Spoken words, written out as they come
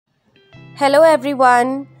Hello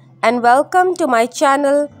everyone and welcome to my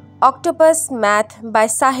channel Octopus Math by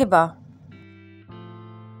Sahiba.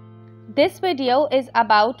 This video is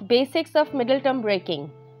about basics of middle term breaking.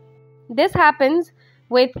 This happens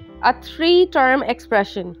with a 3-term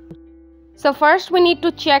expression. So first we need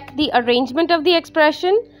to check the arrangement of the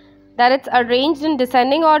expression, that it's arranged in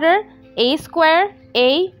descending order, a square,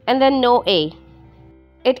 a and then no a.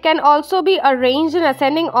 It can also be arranged in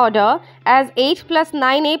ascending order as 8 plus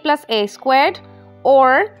 9a plus a squared,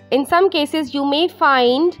 or in some cases you may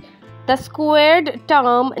find the squared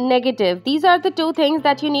term negative. These are the two things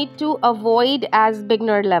that you need to avoid as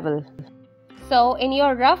beginner level. So in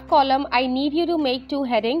your rough column, I need you to make two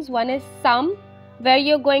headings. One is sum, where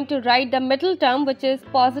you're going to write the middle term, which is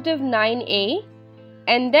positive 9a,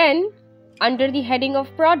 and then under the heading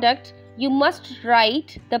of product, you must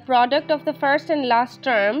write the product of the first and last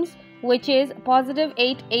terms, which is positive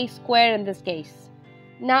 8a square in this case.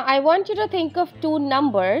 Now I want you to think of two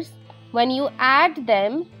numbers. When you add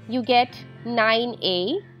them, you get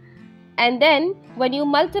 9a, and then when you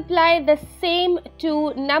multiply the same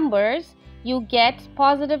two numbers, you get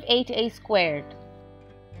positive 8a squared.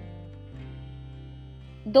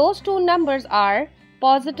 Those two numbers are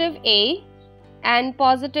positive a and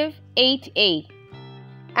positive 8a.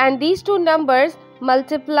 And these two numbers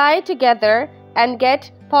multiply together and get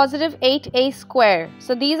positive 8a square.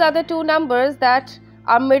 So these are the two numbers that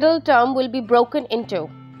our middle term will be broken into.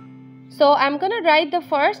 So I'm going to write the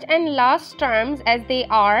first and last terms as they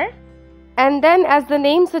are. And then, as the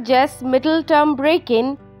name suggests, middle term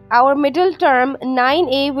break-in, our middle term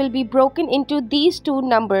 9a will be broken into these two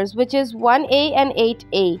numbers, which is 1a and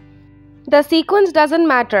 8a. The sequence doesn't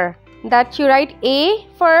matter, that you write a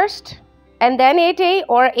first and then 8a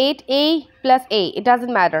or 8a plus a, it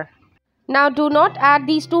doesn't matter. Now do not add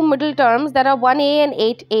these two middle terms that are 1a and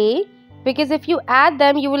 8a, because if you add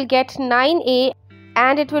them you will get 9a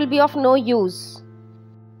and it will be of no use.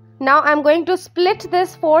 Now I'm going to split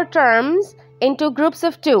these four terms into groups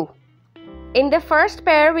of two. In the first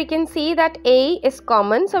pair we can see that a is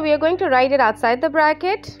common, so we are going to write it outside the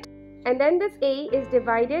bracket. And then this a is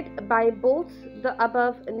divided by both the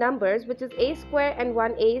above numbers, which is a square and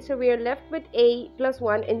 1a, so we are left with a plus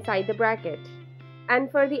 1 inside the bracket. And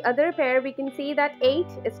for the other pair we can see that 8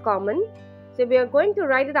 is common, so we are going to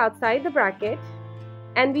write it outside the bracket,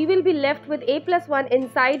 and we will be left with a plus 1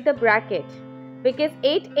 inside the bracket, because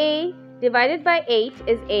 8a divided by 8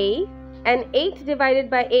 is a and 8 divided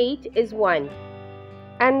by 8 is 1.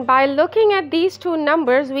 And by looking at these two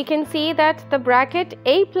numbers, we can see that the bracket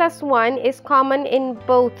a plus 1 is common in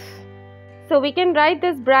both. So we can write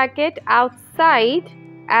this bracket outside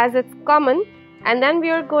as it's common, and then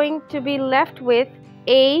we are going to be left with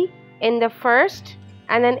a in the first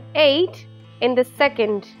and then 8 in the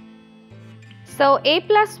second. So a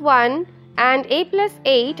plus 1 and a plus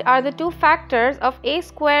 8 are the two factors of a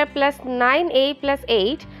square plus 9a plus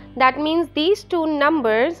 8. That means these two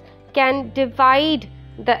numbers can divide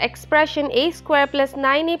the expression a square plus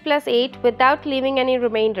 9a plus 8 without leaving any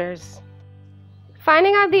remainders.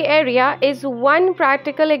 Finding out the area is one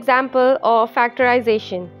practical example of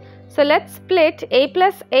factorization. So let's split a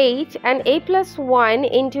plus 8 and a plus 1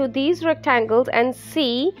 into these rectangles and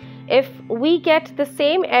see if we get the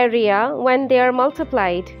same area when they are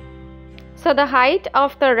multiplied. So the height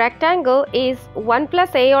of the rectangle is 1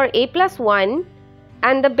 plus a or a plus 1,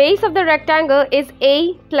 and the base of the rectangle is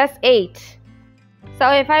a plus 8. So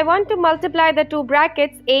if I want to multiply the two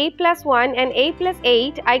brackets a plus 1 and a plus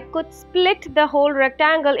 8, I could split the whole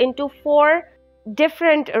rectangle into 4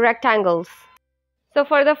 different rectangles. So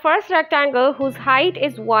for the first rectangle, whose height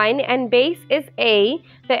is 1 and base is a,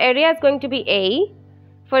 the area is going to be a.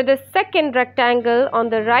 For the second rectangle on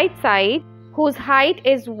the right side, whose height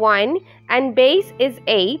is 1 and base is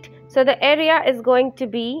 8, so the area is going to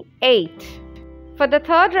be 8. For the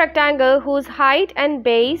third rectangle, whose height and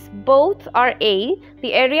base both are a,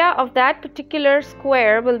 the area of that particular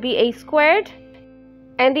square will be a squared,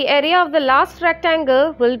 and the area of the last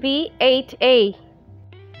rectangle will be 8a.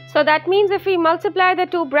 So that means if we multiply the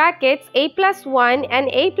two brackets a plus 1 and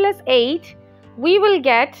a plus 8, we will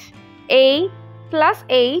get a plus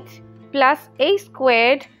 8 plus a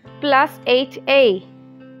squared plus 8a.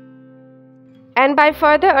 And by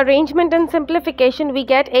further arrangement and simplification, we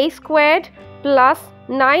get a squared plus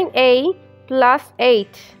 9a plus 8.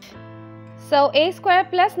 So a square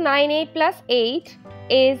plus 9a plus 8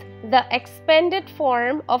 is the expanded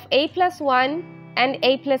form of a plus 1 and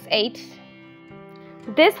a plus 8.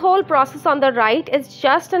 This whole process on the right is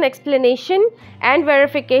just an explanation and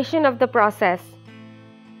verification of the process.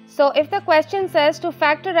 So if the question says to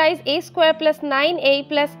factorize a square plus 9a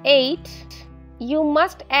plus 8, you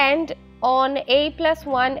must end on a plus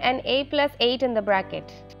 1 and a plus 8 in the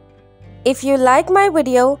bracket. If you like my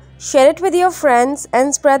video, share it with your friends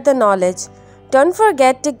and spread the knowledge. Don't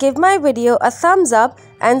forget to give my video a thumbs up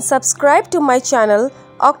and subscribe to my channel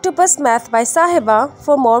Octopus Math by Sahiba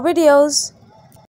for more videos.